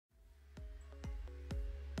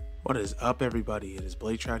What is up, everybody? It is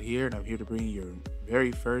Blake Trout here, and I'm here to bring you your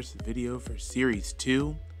very first video for Series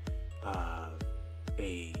 2,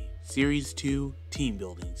 a Series 2 team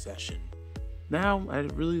building session. Now, I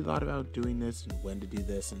really thought about doing this and when to do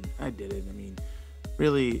this, and I did it. I mean,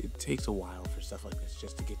 really, it takes a while for stuff like this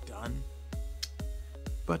just to get done.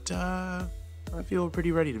 But, I feel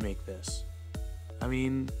pretty ready to make this. I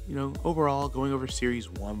mean, overall, going over Series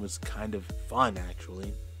 1 was kind of fun,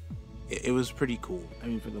 actually. It was pretty cool. I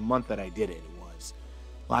mean, for the month that I did it, it was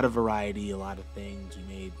a lot of variety, a lot of things. We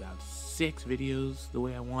made about 6 videos the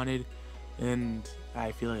way I wanted, and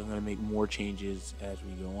I feel like I'm going to make more changes as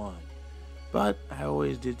we go on. But I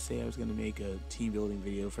always did say I was going to make a team building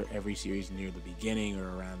video for every series near the beginning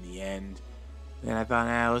or around the end. And I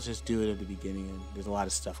thought, let's just do it at the beginning. And there's a lot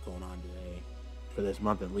of stuff going on today, for this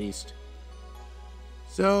month at least.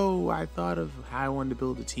 So I thought of how I wanted to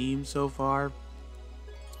build a team so far.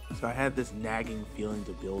 So I had this nagging feeling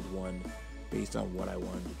to build one based on what I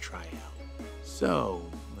wanted to try out. So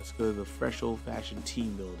let's go to the fresh old-fashioned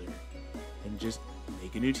team builder and just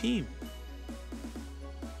make a new team.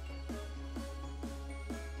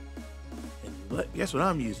 And guess what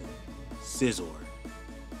I'm using? Scissor.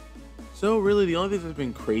 So really the only thing that's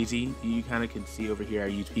been crazy, you kind of can see over here, I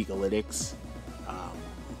use Peakalytics.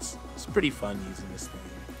 It's pretty fun using this thing.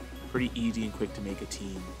 Pretty easy and quick to make a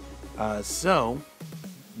team. So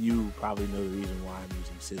you probably know the reason why I'm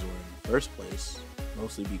using Scissor in the first place,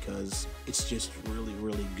 mostly because it's just really,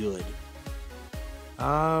 really good.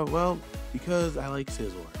 Well, because I like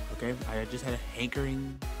Scissor, okay? I just had a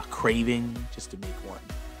hankering, a craving just to make one.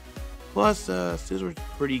 Plus, Scissor's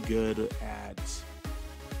pretty good at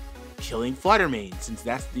killing Fluttermane, since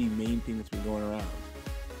that's the main thing that's been going around.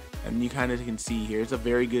 And you kind of can see here, it's a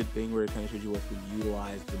very good thing where it kind of shows you what's been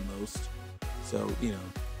utilized the most. So,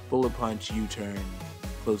 Bullet Punch, U-Turn,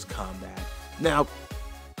 close combat. Now,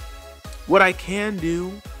 what I can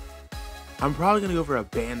do, I'm probably going to go for a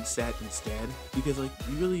band set instead, because you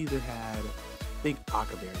really either had, I think,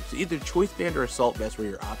 Aqua Berry. So either Choice Band or Assault Vest were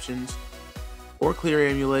your options, or Clear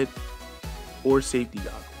Amulet, or Safety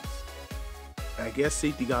Goggles. I guess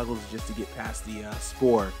Safety Goggles is just to get past the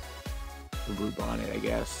Spore from Brute Bonnet, I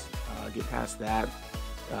guess. Get past that.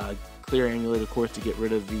 Clear Amulet, of course, to get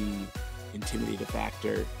rid of the Intimidator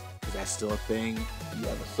factor, because that's still a thing. You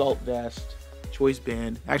have Assault Vest, Choice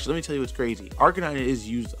Band. Actually, let me tell you what's crazy. Arcanine is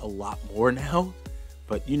used a lot more now,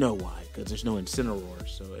 but you know why, because there's no Incineroar,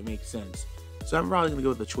 so it makes sense. So I'm probably going to go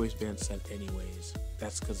with the Choice Band set anyways.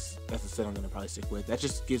 That's because that's the set I'm going to probably stick with. That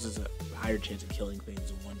just gives us a higher chance of killing things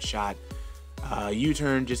in one shot.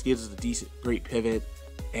 U-Turn just gives us a decent, great pivot,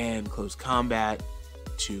 and close combat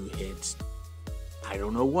to hit, I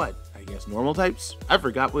don't know what, I guess normal types? I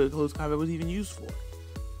forgot what close combat was even used for.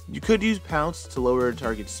 You could use Pounce to lower a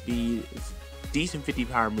target's speed. It's a decent 50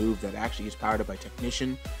 power move that actually is powered up by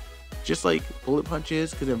Technician, just like Bullet Punch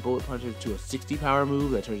is, because then Bullet Punch is to a 60 power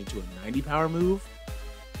move that turns into a 90 power move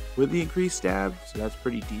with the increased stab, so that's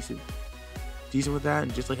pretty decent with that.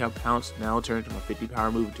 And just like how Pounce now turns from a 50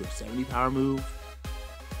 power move into a 70 power move,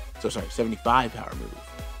 75 power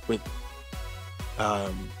move with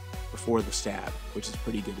before the stab, which is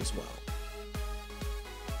pretty good as well.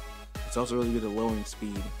 It's also really good at lowering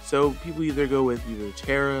speed. So people either go with either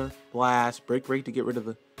Terra, Blast, Break to get rid of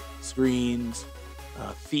the screens,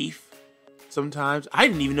 Thief sometimes. I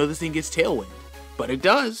didn't even know this thing gets Tailwind, but it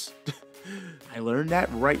does. I learned that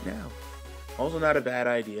right now. Also not a bad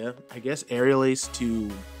idea. I guess Aerial Ace to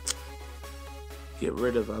get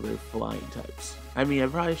rid of other flying types. I mean,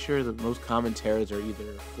 I'm probably sure that most common Terras are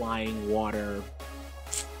either flying, water,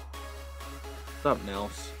 something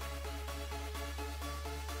else.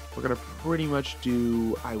 We're going to pretty much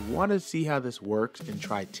do, I want to see how this works and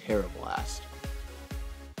try Terra Blast.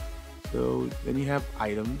 So then you have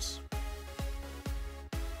items.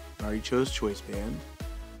 I already chose Choice Band.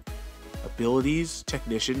 Abilities,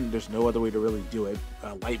 Technician, there's no other way to really do it.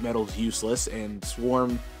 Light Metal's useless, and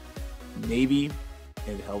Swarm, maybe.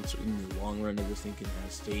 It helps in the long run if this thing can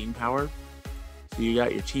have staying power. So you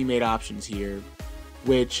got your teammate options here,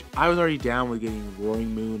 which I was already down with getting Roaring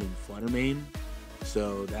Moon and Fluttermane,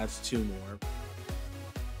 so that's 2 more.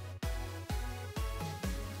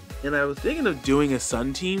 And I was thinking of doing a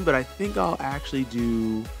Sun team, but I think I'll actually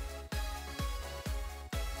do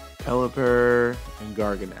Pelipper and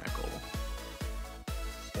Garganackle.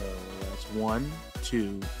 So that's 1,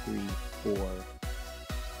 2, 3, 4.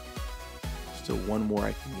 Still 1 more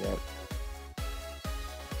I can get.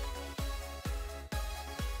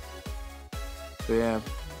 So yeah,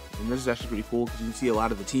 and this is actually pretty cool because you can see a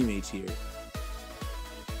lot of the teammates here.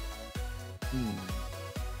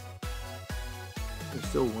 There's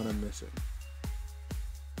still one I'm missing.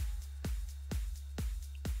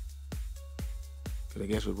 But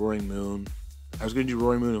I guess with Roaring Moon, I was going to do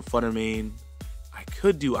Roaring Moon and Flutter Mane. I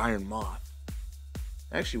could do Iron Moth.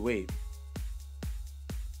 Actually, wait.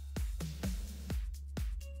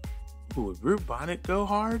 Ooh, would Root Bonnet go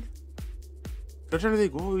hard? I'm trying to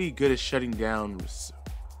think what would be good at shutting down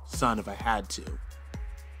Sun if I had to.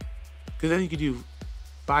 Because then you could do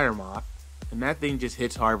Fire Moth, and that thing just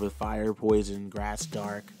hits hard with Fire, Poison, Grass,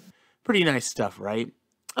 Dark. Pretty nice stuff, right?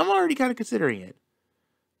 I'm already kind of considering it.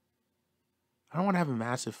 I don't want to have a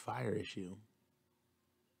massive fire issue.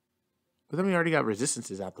 But then we already got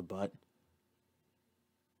resistances out the butt.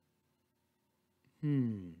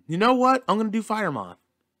 You know what? I'm going to do Fire Moth.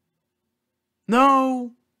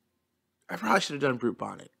 No! I probably should have done Brute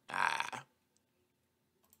Bonnet.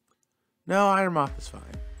 No, Iron Moth is fine.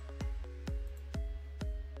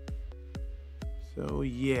 So,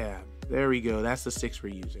 yeah. There we go. That's the 6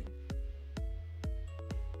 we're using.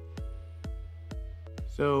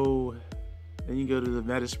 So, then you go to the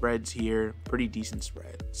meta spreads here. Pretty decent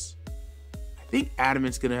spreads. I think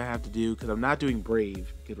Adamant's going to have to do, because I'm not doing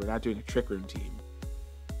Brave, because we're not doing a Trick Room team.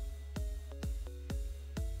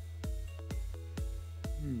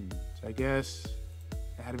 So I guess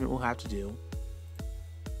Adamant will have to do.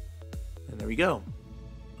 And there we go.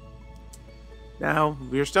 Now,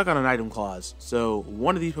 we're stuck on an item clause. So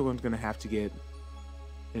one of these Pokemon's going to have to get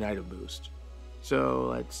an item boost. So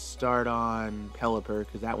let's start on Pelipper,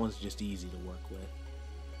 because that one's just easy to work with.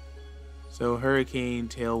 So Hurricane,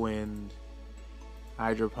 Tailwind,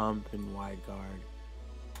 Hydro Pump, and Wide Guard.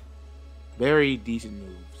 Very decent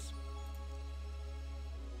moves.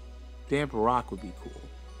 Damp Rock would be cool.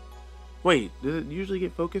 Wait, does it usually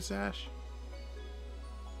get Focus Sash?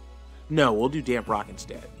 No, we'll do Damp Rock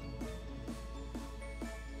instead.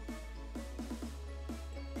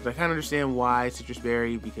 Because I kind of understand why Citrus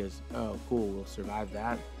Berry, because, oh, cool, we'll survive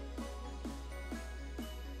that.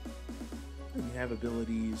 And you have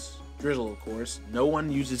abilities. Drizzle, of course. No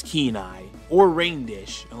one uses Keen Eye or Rain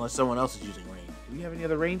Dish unless someone else is using Rain. Do we have any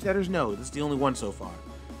other Rain setters? No, this is the only one so far.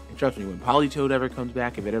 And trust me, when Politoed ever comes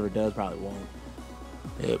back, if it ever does, probably won't.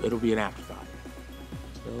 It'll be an afterthought.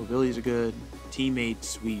 So abilities are good.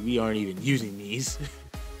 Teammates, we aren't even using these.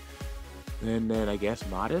 And then I guess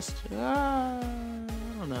Modest. I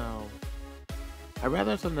don't know. I'd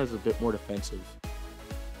rather have something that's a bit more defensive.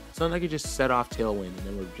 Something I could just set off Tailwind and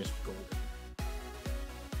then we're just golden.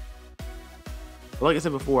 But like I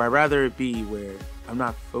said before, I'd rather it be where I'm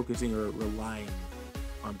not focusing or relying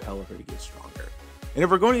on Pelipper to get stronger. And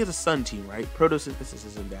if we're going against a Sun team, right? Photosynthesis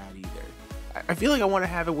isn't bad either. I feel like I want to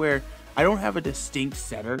have it where I don't have a distinct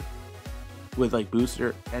setter with like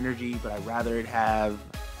booster energy, but I'd rather it have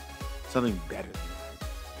something better than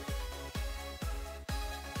that.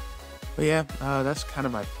 But yeah, that's kind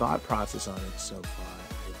of my thought process on it so far.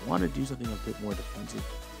 I want to do something a bit more defensive.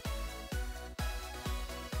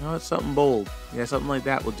 No, it's something bold. Yeah, something like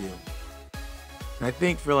that will do. And I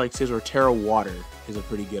think for like Scizor, Terra Water is a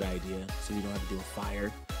pretty good idea, so we don't have to do a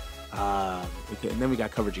fire. And then we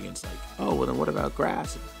got coverage against like, oh, well then what about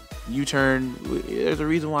grass? U-turn, there's a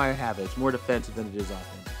reason why I have it. It's more defensive than it is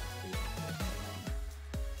offensive.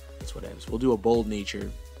 It's what it is. We'll do a bold nature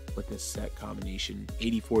with this set combination.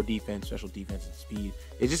 84 defense, special defense, and speed.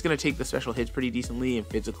 It's just going to take the special hits pretty decently, and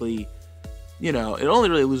physically, you know, it only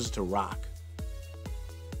really loses to rock.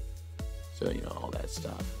 So, you know, all that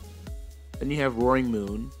stuff. Then you have Roaring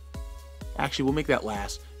Moon. Actually, we'll make that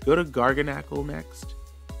last. Go to Garganacl next.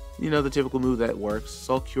 You know, the typical move that works.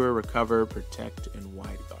 Sulk Cure, Recover, Protect, and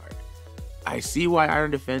Wide Guard. I see why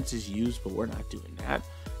Iron Defense is used, but we're not doing that.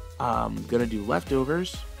 Gonna do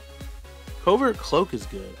Leftovers. Covert Cloak is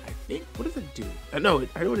good. I think, what does it do? I know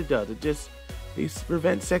what it does. It just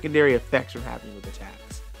prevents secondary effects from happening with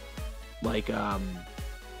attacks.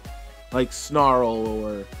 Like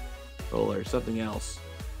Snarl or something else.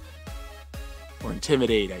 Or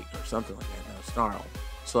Intimidate or something like that. No, Snarl.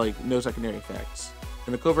 So like no secondary effects.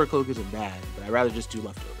 And the Covert Cloak isn't bad, but I'd rather just do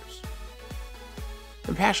Leftovers.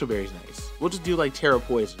 And Passion Berry's nice. We'll just do like Terra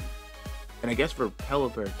Poison. And I guess for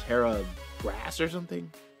Pelipper, Terra Grass or something.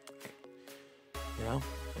 You know?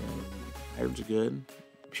 And items are good.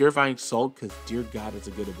 Purifying Salt, because dear God, it's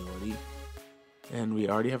a good ability. And we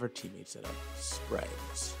already have our teammates set up.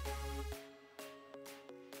 Spreads.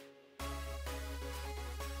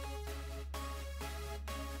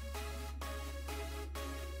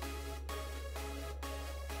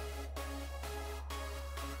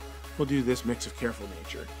 We'll do this mix of Careful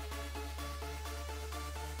Nature.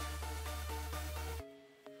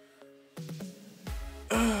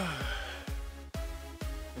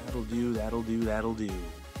 That'll do.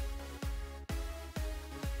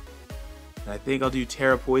 And I think I'll do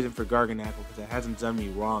Terra Poison for Garganackle because it hasn't done me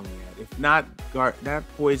wrong yet. If not that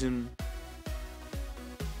Poison,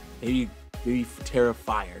 maybe Terra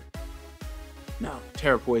Fire. No,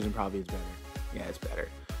 Terra Poison probably is better. Yeah, it's better.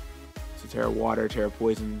 So Terra Water, Terra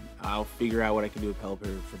Poison. I'll figure out what I can do with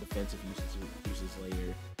Pelipper for defensive uses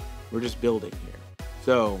later. We're just building here.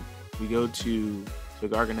 So we go to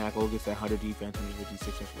Garganackle, gets that 100 defense,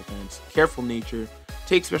 156 special defense. Careful Nature,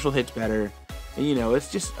 takes special hits better. And you know,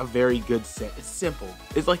 it's just a very good set. It's simple.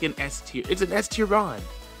 It's like an S tier. It's an S tier bond.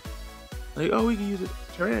 Like, oh, we can use it.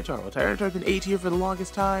 Tyranitar. Well, Tyranitar's been A tier for the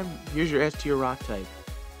longest time. Here's your S tier rock type.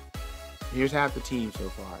 Here's half the team so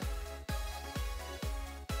far.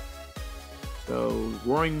 So,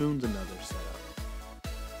 Roaring Moon's another setup.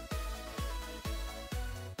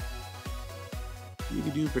 You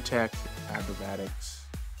can do Protect, Acrobatics,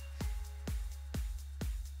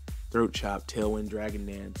 Throat Chop, Tailwind, Dragon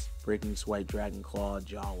Dance, Breaking Swipe, Dragon Claw,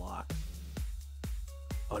 Jaw Lock.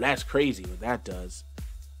 Oh, that's crazy what that does.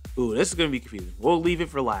 Ooh, this is going to be confusing. We'll leave it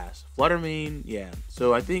for last. Flutter Mane, yeah.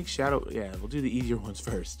 So I think Shadow, yeah, we'll do the easier ones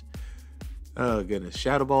first. Oh, goodness.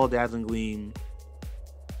 Shadow Ball, Dazzling Gleam,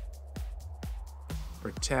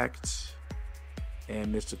 Protect,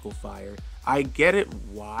 and Mystical Fire. I get it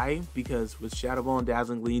why, because with Shadow Ball and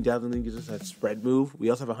Dazzling Gleam gives us that spread move. We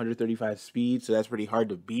also have 135 speed, so that's pretty hard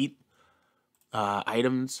to beat.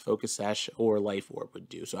 Items, Focus Sash, or Life Orb would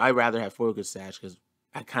do. So I'd rather have Focus Sash because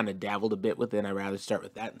I kind of dabbled a bit with it, and I'd rather start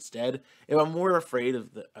with that instead. If I'm more afraid of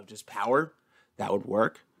just power, that would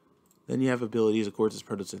work. Then you have abilities, of course, it's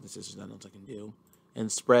Photosynthesis, there's nothing else I can do.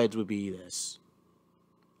 And spreads would be this.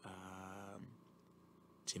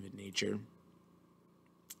 Timid Nature.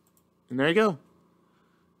 And there you go.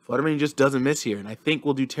 Flutter Mane just doesn't miss here, and I think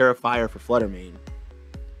we'll do Terra Fire for Flutter Mane.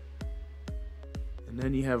 And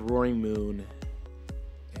then you have Roaring Moon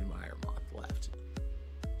and Iron Moth left.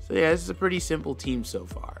 So yeah, this is a pretty simple team so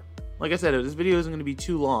far. Like I said, this video isn't going to be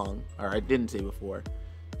too long, or I didn't say before.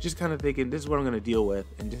 Just kind of thinking, this is what I'm going to deal with,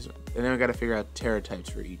 and then I got to figure out Terra types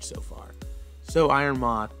for each so far. So Iron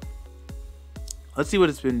Moth, let's see what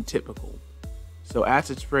it's been typical. So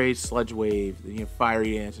Acid Spray, Sludge Wave, then you have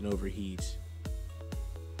Fiery Dance and Overheat.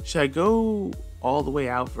 Should I go all the way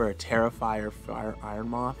out for a Terra Fire Iron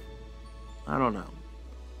Moth? I don't know.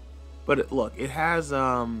 But look, it has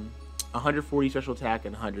 140 special attack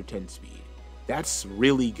and 110 speed. That's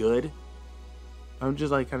really good. I'm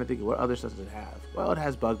just like kind of thinking, what other stuff does it have? Well, it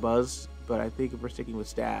has Bug Buzz, but I think if we're sticking with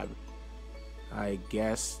Stab, I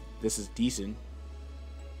guess this is decent.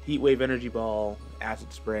 Heat Wave, Energy Ball,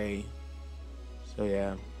 Acid Spray. So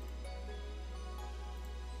yeah.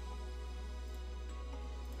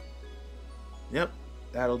 Yep,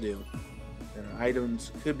 that'll do. And our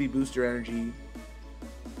items could be Booster Energy.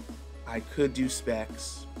 I could do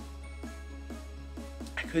Specs.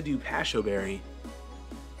 I could do Pasho Berry.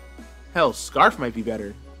 Hell, Scarf might be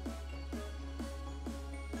better.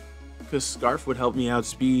 Because Scarf would help me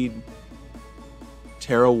outspeed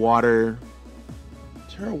Terra Water.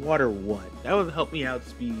 Terra Water what? That would help me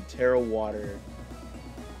outspeed Terra Water.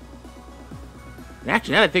 And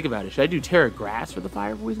actually, now that I think about it, should I do Terra Grass for the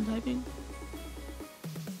Fire Poison typing?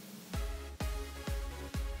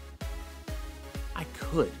 I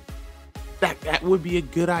could. That would be a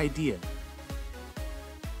good idea.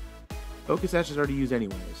 Focus Sash is already used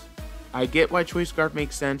anyways. I get why Choice Scarf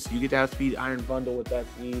makes sense. You get to outspeed Iron Bundle with that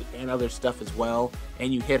speed and other stuff as well,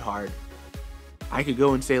 and you hit hard. I could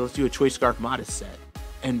go and say, let's do a Choice Scarf Modest set,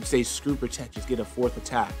 and say screw Protect, just get a 4th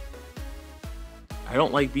attack. I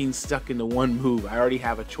don't like being stuck into one move. I already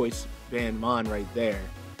have a Choice Band Mon right there.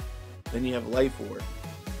 Then you have Life Orb.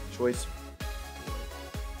 Choice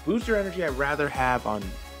Booster Energy I'd rather have on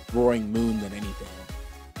Roaring Moon than anything.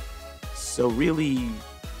 So really,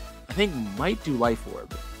 I think might do Life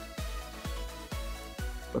Orb.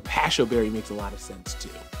 But Pasho Berry makes a lot of sense too.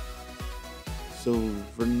 So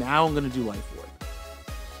for now, I'm going to do Life Orb.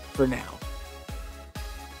 For now.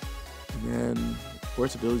 And then, of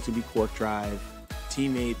course, abilities to be Quark Drive.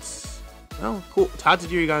 Teammates. Oh, cool.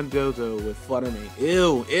 Tatsujiri Dozo with Flutter Mane.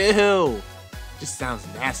 Ew, ew. Just sounds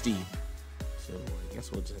nasty. So I guess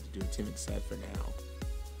we'll just have to do a timid set for now.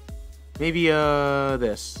 Maybe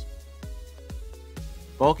this.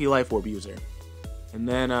 Bulky Life Orb user. And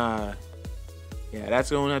then yeah,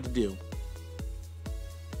 that's what I'm gonna have to do.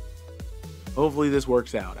 Hopefully this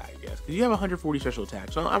works out, I guess. Because you have 140 special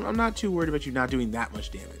attack. So I'm not too worried about you not doing that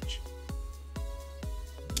much damage.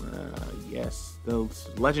 Yes, the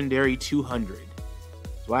legendary 200.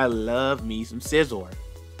 That's why I love me some Scizor.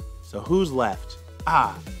 So who's left?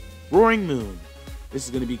 Ah, Roaring Moon. This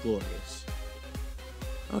is going to be glorious.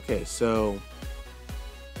 Okay, so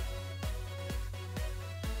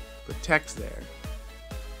put text there.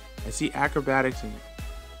 I see acrobatics and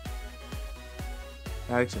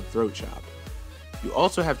throat chop. You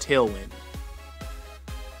also have tailwind.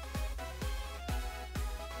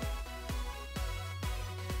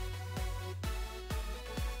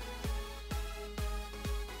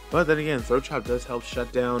 But then again, throat chop does help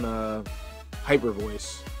shut down hyper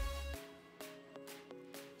voice.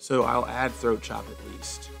 So I'll add throat chop at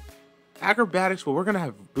least. Acrobatics, well, we're gonna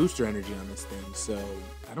have booster energy on this thing, so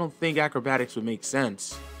I don't think acrobatics would make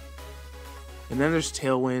sense. And then there's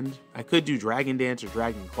tailwind. I could do dragon dance or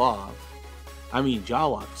dragon claw. I mean, jaw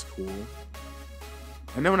lock's cool.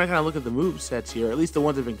 And then when I kind of look at the move sets here, at least the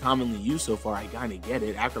ones that have been commonly used so far, I kind of get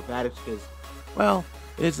it. Acrobatics, because, well,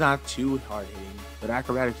 it's not too hard hitting, but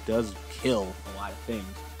acrobatics does kill a lot of things.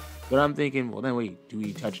 But I'm thinking, well, then wait, do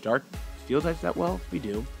we touch dark steel types that well? We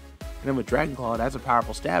do. And then with Dragon Claw, that's a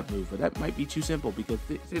powerful stab move, but that might be too simple because,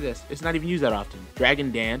 see this, it's not even used that often.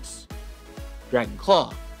 Dragon Dance, Dragon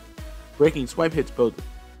Claw. Breaking swipe hits both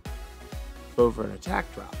for an attack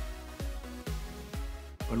drop.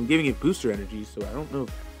 But I'm giving it booster energy, so I don't know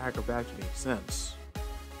if acrobatics makes sense.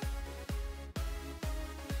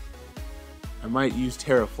 I might use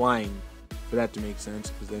Terra Flying for that to make sense,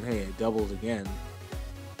 because then, hey, it doubles again.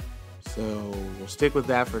 So we'll stick with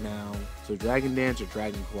that for now. So Dragon Dance or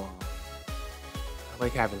Dragon Claw. I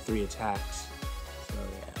like having 3 attacks. So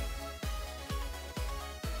yeah.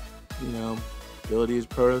 You know, ability is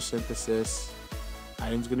Protosynthesis.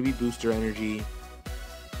 Item's gonna be booster energy.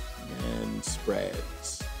 And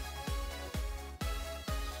spreads.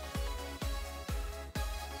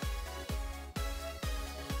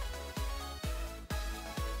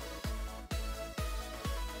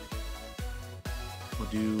 We'll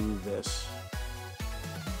do this.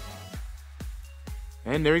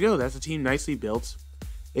 And there we go. That's a team nicely built.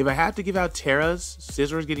 If I have to give out Terras,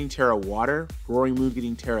 Scissor's getting Terra Water, Roaring Moon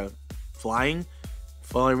getting Terra Flying,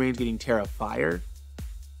 Falling Rain's getting Terra Fire.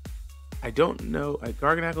 I don't know.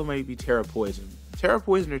 Garganackle might be Terra Poison. Terra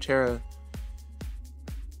Poison or Terra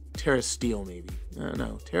Steel, maybe. I don't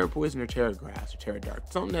know. Terra Poison or Terra Grass or Terra Dark.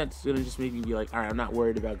 Something that's going to just make me be like, all right, I'm not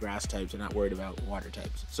worried about grass types. I'm not worried about water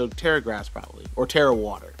types. So Terra Grass probably. Or Terra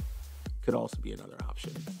Water could also be another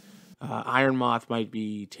option. Iron Moth might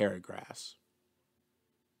be Terra Grass,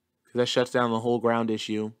 because that shuts down the whole ground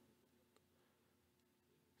issue.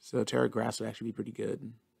 So Terra Grass would actually be pretty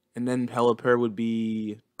good. And then Pelipper would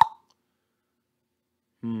be...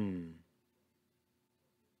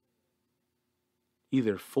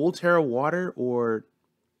 either full Terra Water or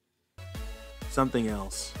something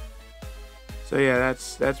else. So yeah,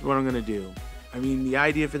 that's what I'm gonna do. I mean, the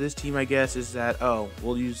idea for this team, I guess, is that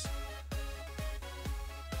we'll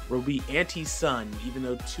be anti-sun, even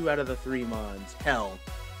though 2 out of the 3 mons, hell,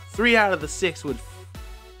 3 out of the 6 would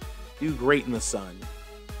do great in the sun.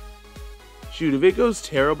 Shoot, if it goes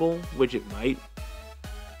terrible, which it might,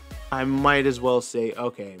 I might as well say,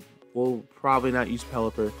 okay, we'll probably not use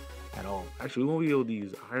Pelipper at all. Actually, we won't be able to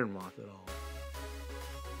use Iron Moth at all.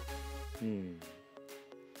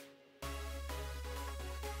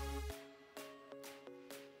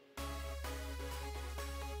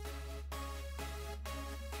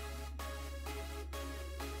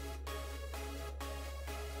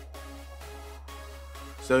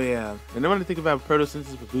 So yeah, and then when I think about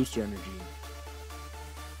Protosynthesis with booster energy,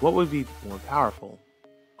 what would be more powerful?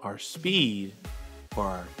 Our speed or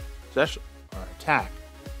our special, our attack,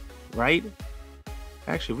 right?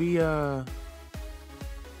 Actually,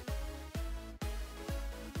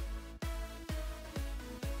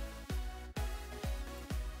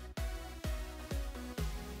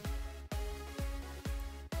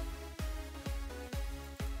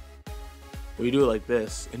 we do it like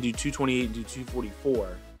this and do 228 and do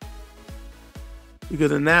 244,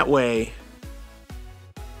 because in that way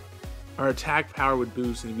our attack power would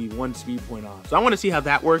boost and it'd be 1 speed point off. So I want to see how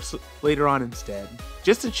that works later on instead,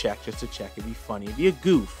 just to check. It'd be funny, it'd be a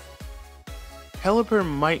goof. Pelipper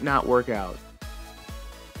might not work out,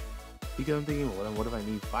 because I'm thinking, well, then what if I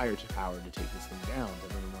need fire power to take this thing down?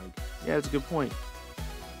 But then I'm like, yeah, that's a good point.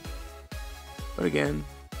 But again,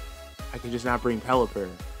 I can just not bring Pelipper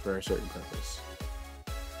for a certain purpose.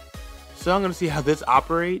 So I'm gonna see how this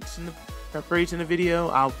operates in the video.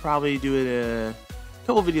 I'll probably do it a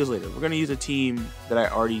couple videos later. We're gonna use a team that I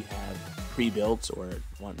already have pre-built or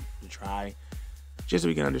want to try, just so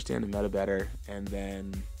we can understand the meta better, and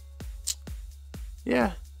then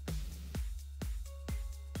yeah,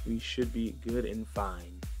 we should be good and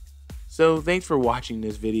fine. So thanks for watching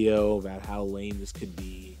this video about how lame this could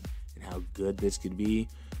be and how good this could be.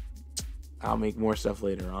 I'll make more stuff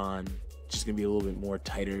later on. Just gonna be a little bit more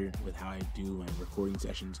tighter with how I do my recording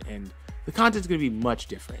sessions, and the content's gonna be much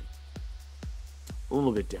different. a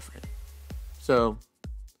little bit different. So,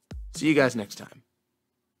 see you guys next time.